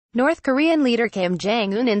North Korean leader Kim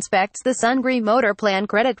Jong Un inspects the Sungri motor plant.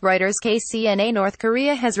 Credit Reuters. KCNA. North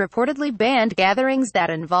Korea has reportedly banned gatherings that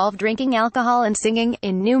involve drinking alcohol and singing,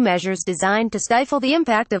 in new measures designed to stifle the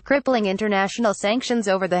impact of crippling international sanctions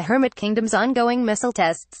over the Hermit Kingdom's ongoing missile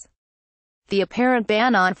tests. The apparent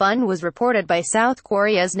ban on fun was reported by South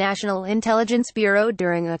Korea's National Intelligence Bureau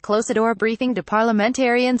during a closeddoor briefing to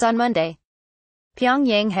parliamentarians on Monday.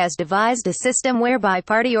 Pyongyang has devised a system whereby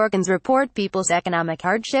party organs report people's economic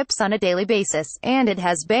hardships on a daily basis, and it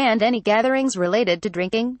has banned any gatherings related to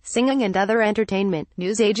drinking, singing and other entertainment,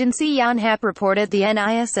 news agency Yonhap reported the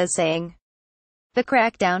NIS as saying. The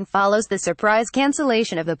crackdown follows the surprise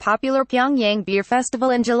cancellation of the popular Pyongyang Beer Festival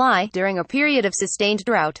in July, during a period of sustained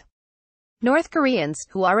drought. North Koreans,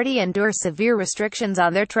 who already endure severe restrictions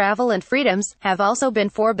on their travel and freedoms, have also been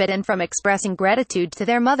forbidden from expressing gratitude to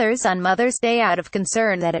their mothers on Mother's Day out of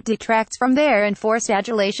concern that it detracts from their enforced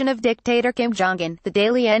adulation of dictator Kim Jong Un, the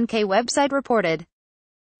Daily NK website reported.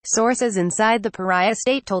 Sources inside the pariah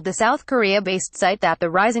state told the South Korea-based site that the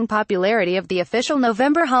rising popularity of the official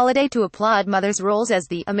November holiday to applaud mothers' roles as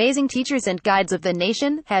the amazing teachers and guides of the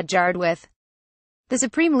nation had jarred with the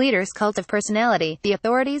supreme leader's cult of personality. The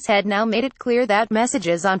authorities had now made it clear that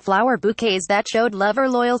messages on flower bouquets that showed love or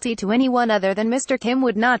loyalty to anyone other than Mr. Kim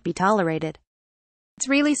would not be tolerated. It's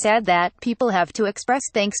really sad that people have to express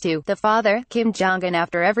thanks to the father, Kim Jong Un,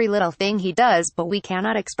 after every little thing he does, but we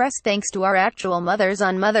cannot express thanks to our actual mothers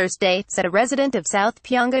on Mother's Day, said a resident of South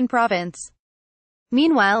Pyongan province.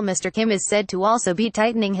 Meanwhile, Mr. Kim is said to also be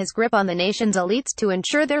tightening his grip on the nation's elites to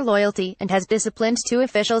ensure their loyalty, and has disciplined two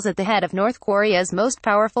officials at the head of North Korea's most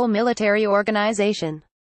powerful military organization.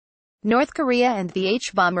 North Korea and the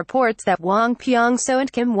H-bomb reports that Wang Pyong-so and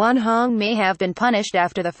Kim Won-hong may have been punished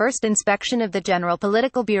after the first inspection of the General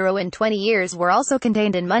Political Bureau in 20 years were also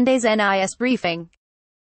contained in Monday's NIS briefing.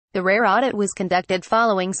 The rare audit was conducted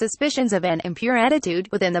following suspicions of an impure attitude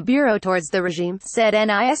within the Bureau towards the regime, said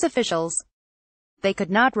NIS officials. They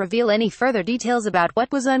could not reveal any further details about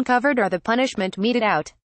what was uncovered or the punishment meted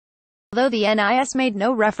out. Although the NIS made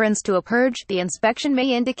no reference to a purge, the inspection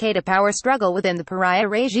may indicate a power struggle within the pariah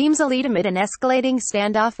regime's elite amid an escalating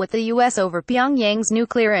standoff with the U.S. over Pyongyang's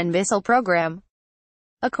nuclear and missile program.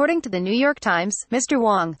 According to the New York Times, Mr.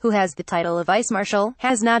 Wang, who has the title of Vice Marshal,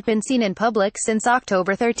 has not been seen in public since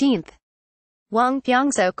October 13. Wang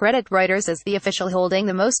Pyong-so credit Reuters as the official holding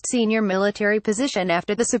the most senior military position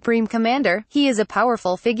after the Supreme Commander. He is a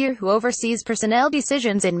powerful figure who oversees personnel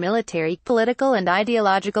decisions in military, political and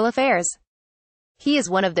ideological affairs. He is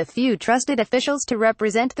one of the few trusted officials to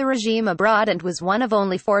represent the regime abroad and was one of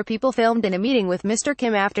only 4 people filmed in a meeting with Mr.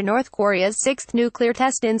 Kim after North Korea's 6th nuclear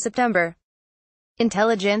test in September.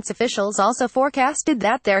 Intelligence officials also forecasted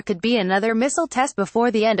that there could be another missile test before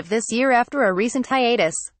the end of this year after a recent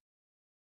hiatus.